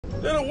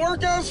That a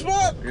workout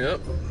spot?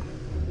 Yep.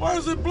 Why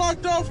is it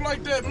blocked off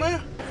like that,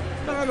 man?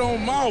 Not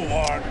on my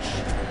watch.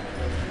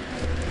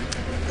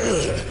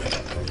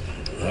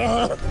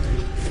 No.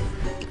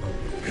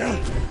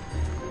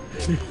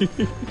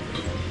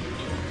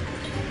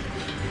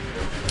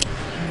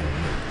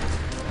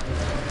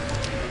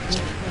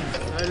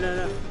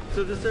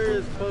 So this area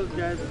is closed,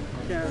 guys.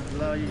 Can't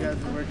allow you guys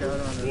to work out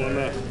on it. Why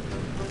not?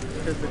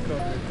 Because of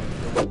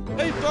COVID.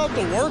 They thought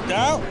to work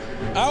out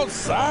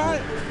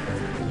outside?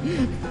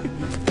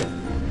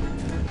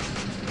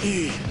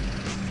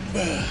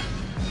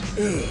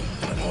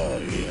 Oh,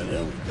 yeah,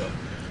 there we go.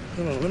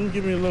 Hold on, let me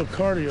give me a little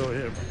cardio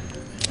here.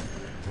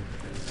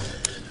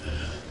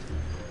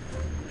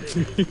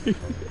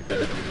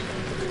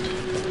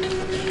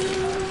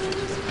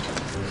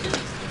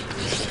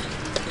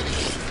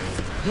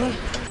 Huh?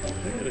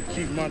 I gotta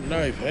keep my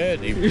knife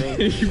handy, bro.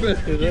 You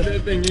better keep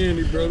that thing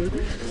handy, brother.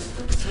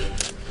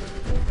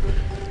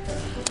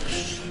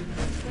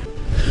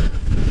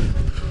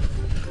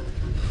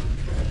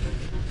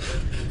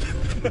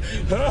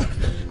 Huh?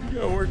 You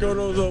gotta work on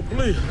those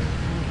obliques.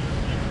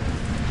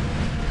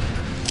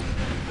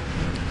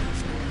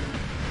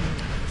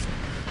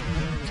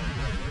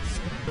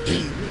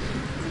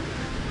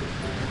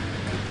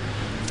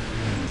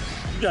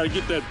 You gotta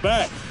get that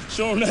back.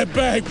 Show him that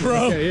back,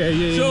 bro. Okay,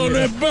 yeah. Show him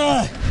that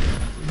back.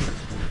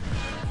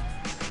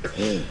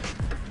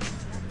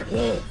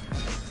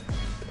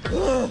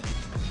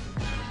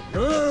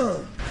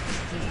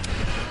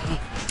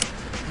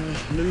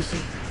 Noosa,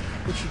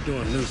 what you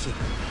doing, Noosa?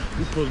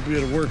 You supposed to be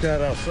able to work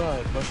out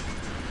outside, but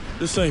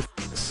this ain't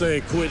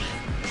say quit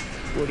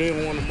where they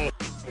don't want to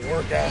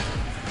work out.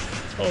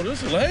 Oh,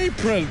 this is a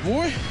press,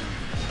 boy.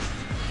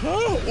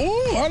 Oh,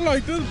 ooh, I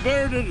like this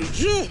better than the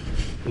gym.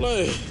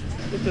 Like,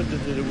 what that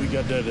we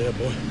got that there,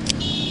 boy?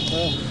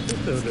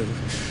 What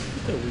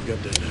that we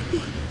got that there,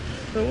 boy?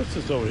 What's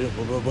this over here,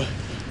 boy?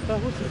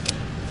 What's this?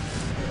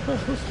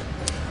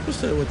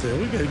 What's that with that?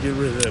 We gotta get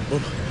rid of that,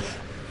 boy.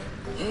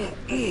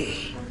 Oh!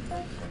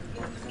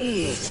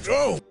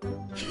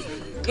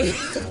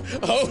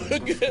 Oh,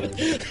 good.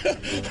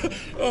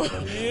 Oh,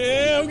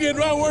 yeah, I'm getting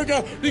my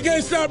workout. You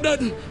can't stop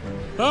nothing.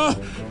 Huh?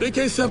 They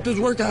can't stop this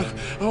workout.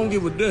 I don't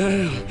give a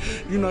damn.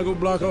 You're not gonna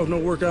block off no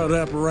workout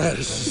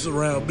apparatus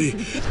around me.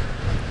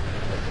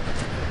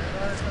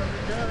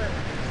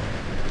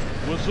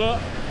 What's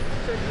up?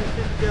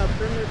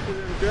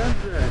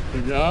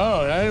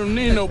 No, I don't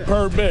need no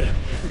permit.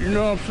 You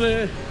know what I'm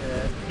saying?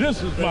 Yeah.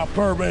 This is my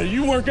permit.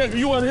 You work out,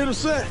 you want to hit a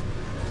set?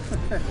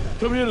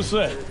 Come here to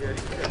set.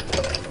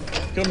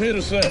 Come here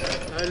to set.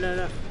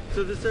 No.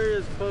 So this area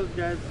is closed,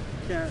 guys.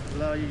 Can't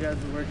allow you guys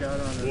to work out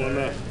on it. Why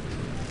not?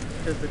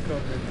 Because of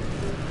COVID.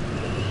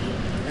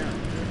 Yeah.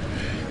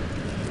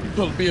 You're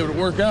supposed to be able to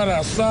work out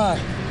outside.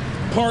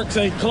 Parks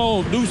ain't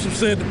closed. Newsom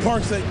said the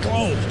parks ain't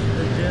closed.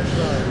 The gyms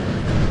are.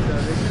 So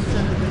they can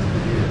send it to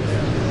you.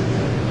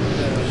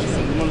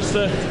 You want to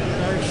set?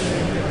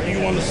 You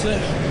want to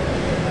set? I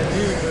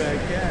do, but I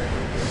can't.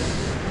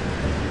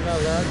 I'm not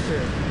allowed to.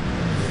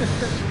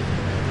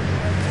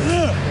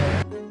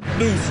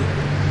 Newsom.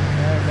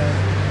 Alright, man.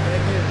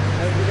 Thank you.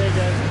 Have a good day,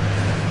 guys.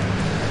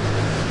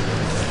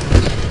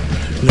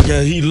 Look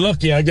at, he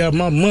lucky I got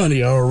my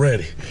money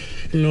already.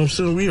 You know what I'm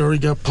saying? We already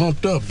got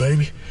pumped up,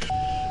 baby.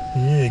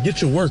 Yeah,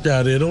 get your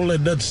workout in. Don't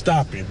let nothing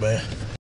stop you, man.